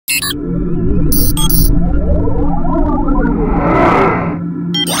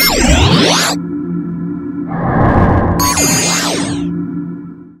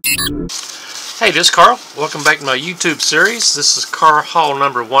Hey, this is Carl. Welcome back to my YouTube series. This is car haul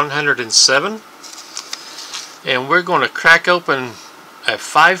number 107. And we're going to crack open a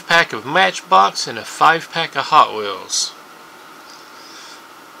 5-pack of Matchbox and a 5-pack of Hot Wheels.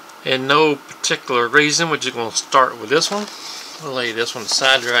 And no particular reason, we're just going to start with this one. We'll lay this one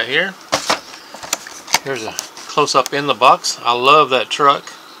aside right here. Here's a close-up in the box. I love that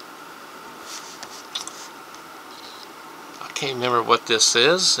truck. I can't remember what this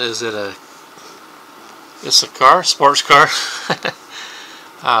is. Is it a... It's a car, sports car.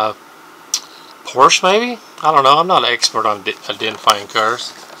 Porsche maybe? I don't know. I'm not an expert on identifying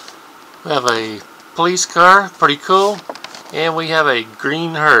cars. We have a police car, pretty cool. And we have a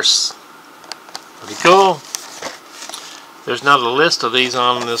green hearse. Pretty cool. There's not a list of these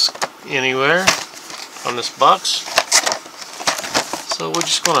on this anywhere on this box. So we're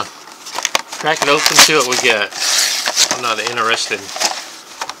just gonna crack it open, see what we got. I'm not interested in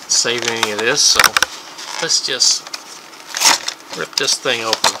saving any of this, so let's just rip this thing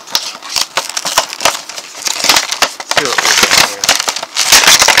open. See what we have here.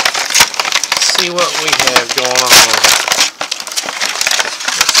 See what we have going on.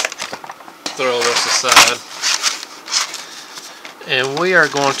 Let's throw this aside. And we are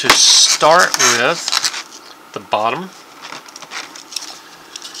going to start with the bottom.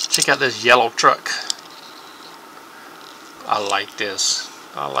 Check out this yellow truck. I like this.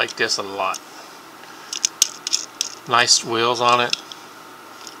 I like this a lot. Nice wheels on it.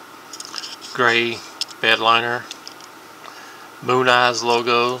 Gray bed liner. Moon Eyes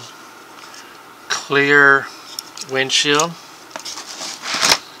logo. Clear windshield.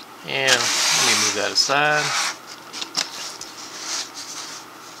 And let me move that aside.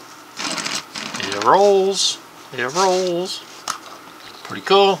 It rolls. It rolls. Pretty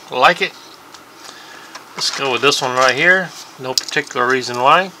cool. I like it. Let's go with this one right here. No particular reason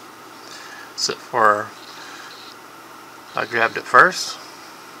why, except for I grabbed it first.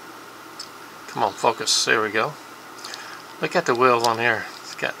 Come on, focus. There we go. Look at the wheels on here.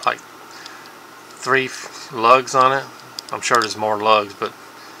 It's got like 3 lugs on it. I'm sure there's more lugs, but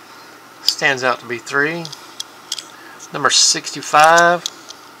it stands out to be 3. Number 65.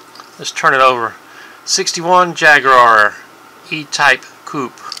 Let's turn it over. 61 Jaguar E-Type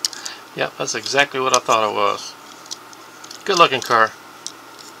Coupe. Yep, that's exactly what I thought it was. Good looking car.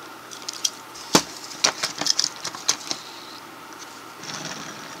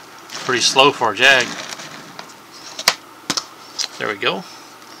 Pretty slow for a Jag. There we go.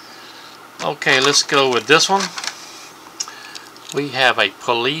 Okay, let's go with this one. We have a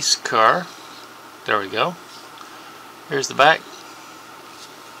police car. There we go. Here's the back.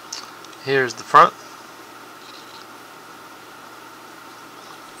 Here's the front.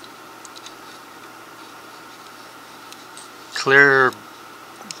 Clear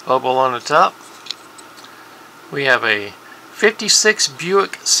bubble on the top. We have a 56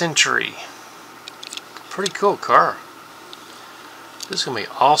 Buick Century. Pretty cool car. This is going to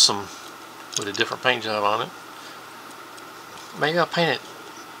be awesome with a different paint job on it. Maybe I'll paint it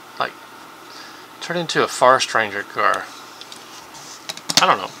like, turn it into a Forest Ranger car. I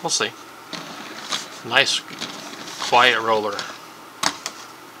don't know. We'll see. Nice quiet roller.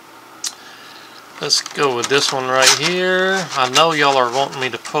 Let's go with this one right here. I know y'all are wanting me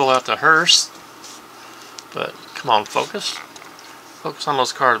to pull out the hearse, but come on, focus. Focus on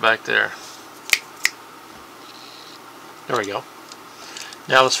those cars back there. There we go.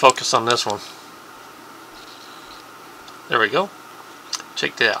 Now let's focus on this one. There we go.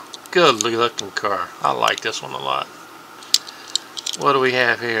 Check that out. Good looking car. I like this one a lot. What do we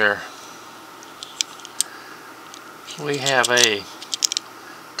have here? We have a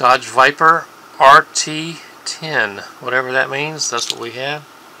Dodge Viper RT10, whatever that means. That's what we have.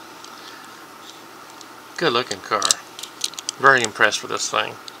 Good looking car. Very impressed with this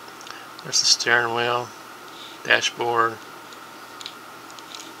thing. There's the steering wheel, dashboard,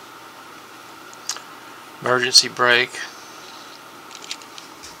 emergency brake.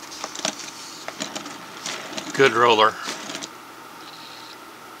 Good roller.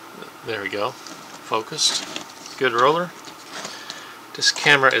 There we go. Focused. Good roller. This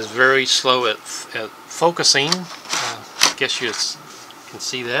camera is very slow at focusing. I guess you can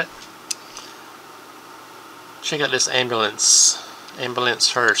see that. Check out this ambulance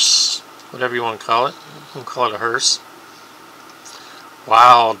hearse, whatever you want to call it. You can call it a hearse.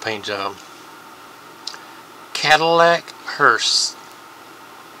 Wild paint job. Cadillac hearse.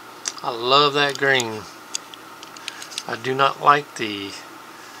 I love that green. I do not like the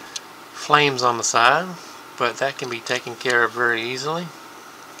flames on the side, but that can be taken care of very easily.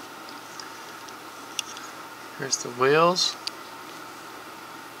 Here's the wheels.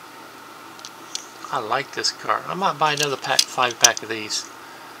 I like this car. I might buy another 5-pack of these.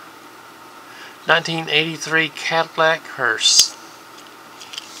 1983 Cadillac Hearse.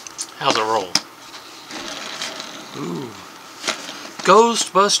 How's it roll? Ooh.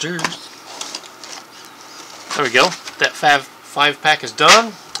 Ghostbusters. There we go. That 5-pack is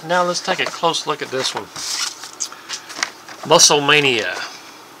done. Now let's take a close look at this one. Muscle Mania.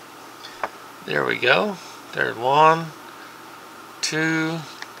 There we go. There's 1, 2,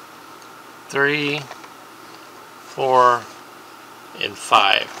 3, 4, and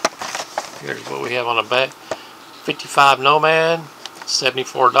 5. Here's what we have on the back. 55 Nomad,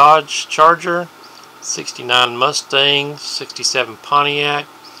 74 Dodge Charger, 69 Mustang, 67 Pontiac,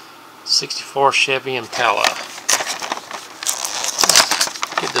 64 Chevy Impala.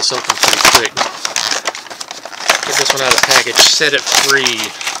 Get this open pretty quick. Get this one out of the package. Set it free.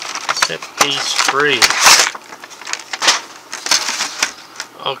 Set these free.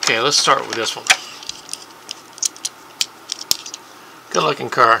 Okay, let's start with this one. Good looking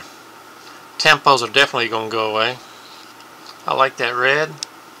car. Tempos are definitely going to go away. I like that red.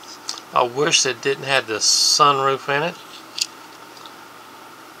 I wish it didn't have the sunroof in it.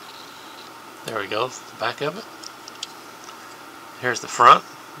 There we go, the back of it. Here's the front.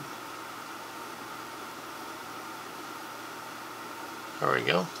 There we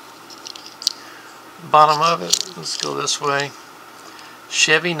go. Bottom of it, let's go this way.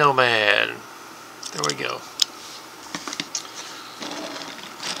 Chevy Nomad. There we go.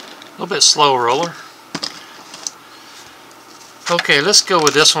 A little bit slow roller. Okay, let's go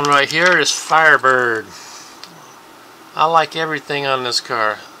with this one right here. It's Firebird. I like everything on this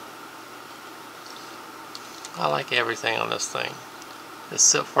car. I like everything on this thing.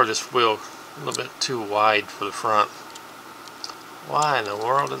 Except for this wheel. A little bit too wide for the front. Why in the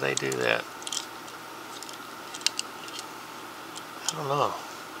world did they do that? I don't know.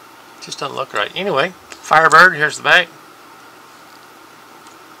 It just doesn't look right. Anyway, Firebird, here's the back.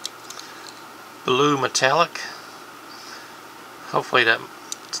 Blue metallic. Hopefully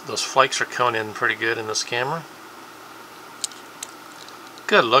those flakes are coming in pretty good in this camera.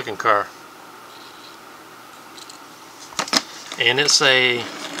 Good looking car. And it's a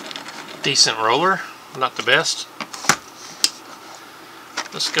decent roller. Not the best.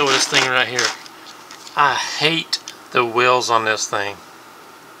 Let's go with this thing right here. I hate the wheels on this thing.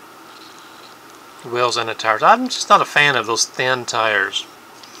 The wheels and the tires. I'm just not a fan of those thin tires.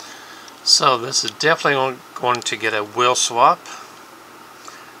 So this is definitely going to get a wheel swap.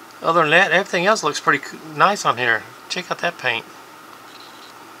 Other than that, everything else looks pretty nice on here. Check out that paint.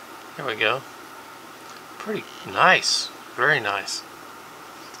 There we go. Pretty nice. Very nice.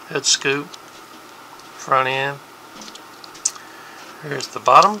 Hood scoop. Front end. Here's the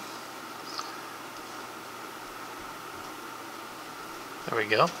bottom. There we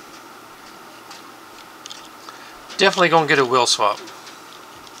go. Definitely going to get a wheel swap.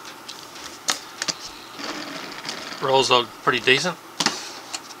 Rolls look pretty decent.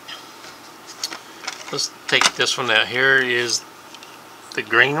 Let's take this one out. Here is the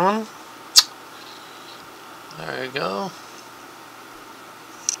green one. There you go.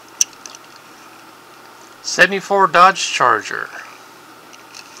 74 Dodge Charger.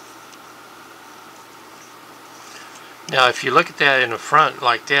 Now if you look at that in the front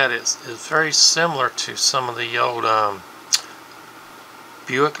like that, it's very similar to some of the old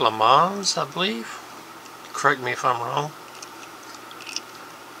Buick Le Mans, I believe. Correct me if I'm wrong.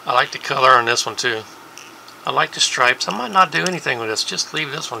 I like the color on this one too. I like the stripes. I might not do anything with this. Just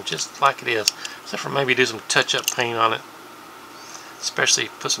leave this one just like it is. Except for maybe do some touch-up paint on it. Especially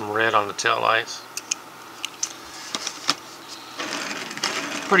put some red on the tail lights.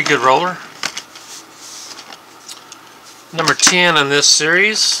 Pretty good roller. Number 10 in this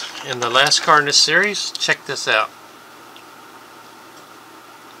series, and the last car in this series. Check this out.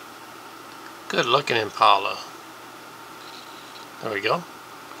 Good looking Impala. There we go.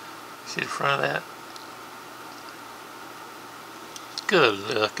 See the front of that? Good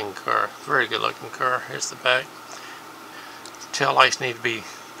looking car. Very good looking car. Here's the back. The tail lights need to be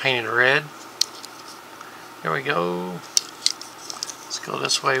painted red. There we go. Let's go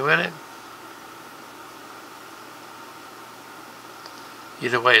this way with it.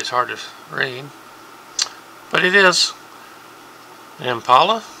 Either way, it's hard to read. But it is an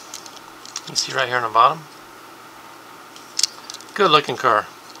Impala. You can see right here on the bottom. Good looking car.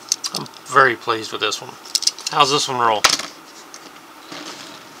 I'm very pleased with this one. How's this one roll?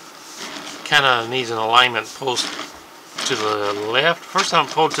 Kind of needs an alignment. Pulls to the left. First time I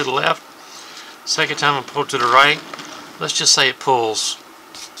pulled to the left. Second time I pulled to the right. Let's just say it pulls.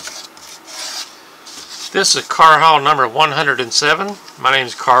 This is car haul number 107. My name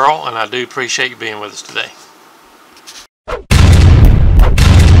is Carl, and I do appreciate you being with us today.